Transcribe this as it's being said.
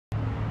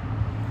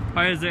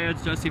Hi Isaiah,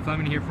 it's Jesse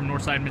Fleming here from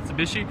Northside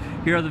Mitsubishi.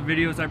 Here are the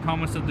videos I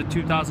promised of the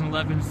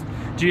 2011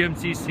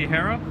 GMC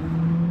Sierra.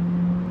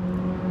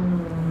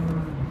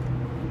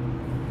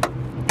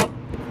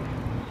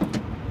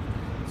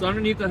 So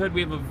underneath the hood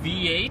we have a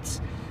V8.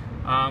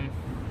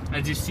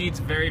 As you see, it's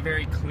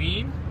very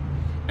clean.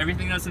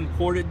 Everything that's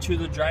imported to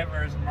the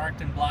driver is marked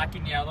in black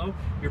and yellow.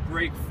 Your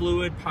brake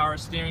fluid, power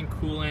steering,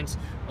 coolant,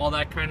 all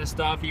that kind of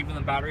stuff. Even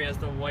the battery has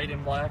the white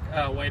and black,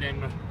 white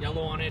and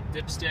yellow on it,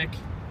 dipstick.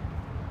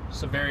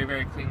 It's a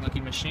very clean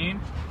looking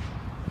machine.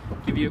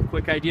 Give you a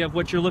quick idea of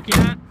what you're looking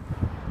at.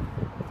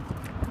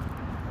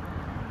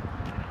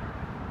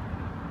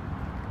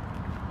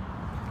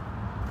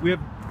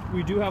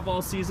 We do have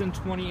all season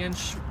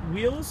 20-inch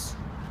wheels.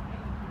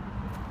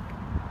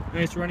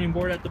 Nice running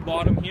board at the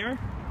bottom here.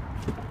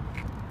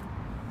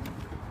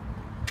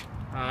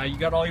 You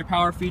got all your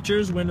power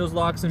features, windows,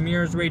 locks, and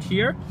mirrors right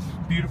here.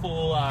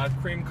 Beautiful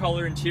cream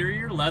color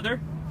interior, leather.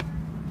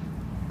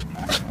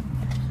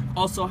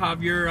 Also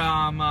have your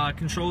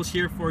controls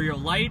here for your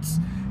lights,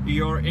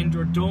 your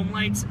indoor dome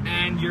lights,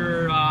 and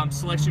your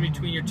selection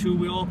between your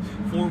 2-wheel,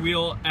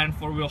 4-wheel, and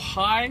 4-wheel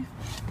high.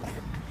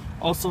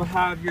 Also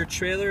have your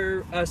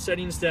trailer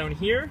settings down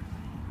here.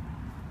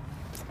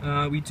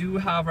 We do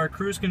have our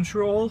cruise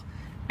control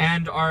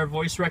and our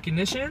voice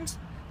recognition.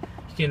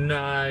 You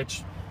can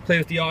play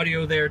with the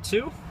audio there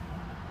too.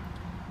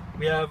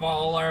 We have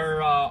all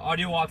our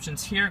audio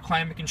options here,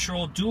 climate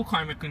control, dual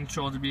climate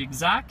control to be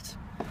exact.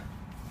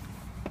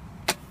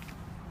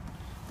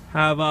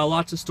 Have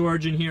lots of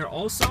storage in here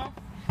also.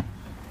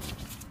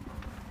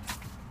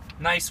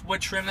 Nice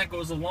wood trim that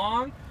goes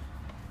along.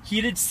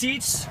 Heated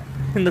seats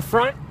in the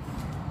front.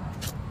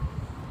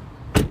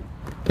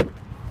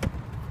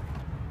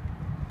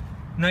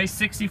 Nice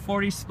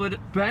 60-40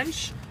 split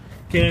bench.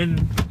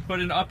 Can put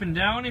it up and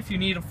down if you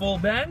need a full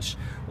bench,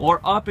 or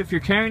up if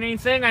you're carrying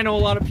anything. I know a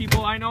lot of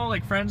people I know,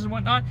 like friends and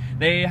whatnot,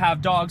 they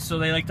have dogs, so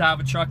they like to have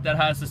a truck that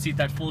has a seat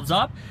that folds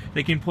up.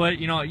 They can put,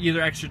 you know, either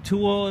extra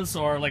tools,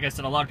 or like I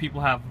said, a lot of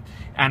people have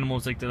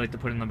animals like they like to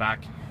put in the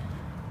back.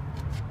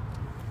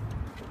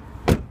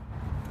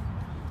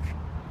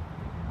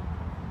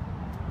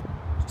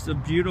 It's a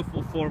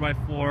beautiful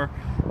 4x4.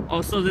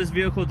 Also, this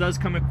vehicle does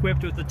come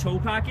equipped with a tow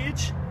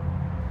package.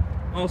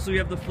 Also, you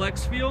have the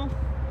flex fuel.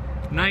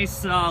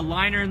 Nice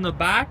liner in the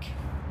back.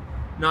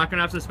 Not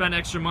gonna have to spend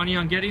extra money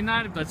on getting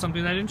that if that's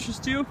something that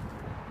interests you.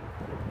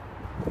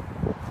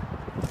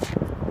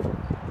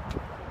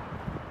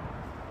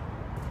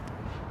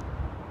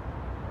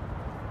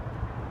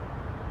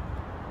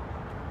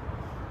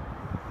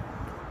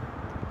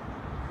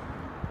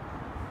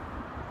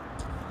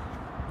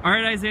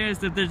 Alright Isaiah, if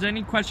there's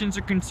any questions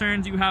or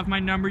concerns, you have my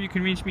number. You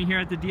can reach me here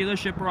at the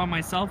dealership or on my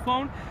cell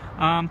phone.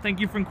 Thank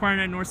you for inquiring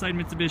at Northside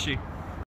Mitsubishi.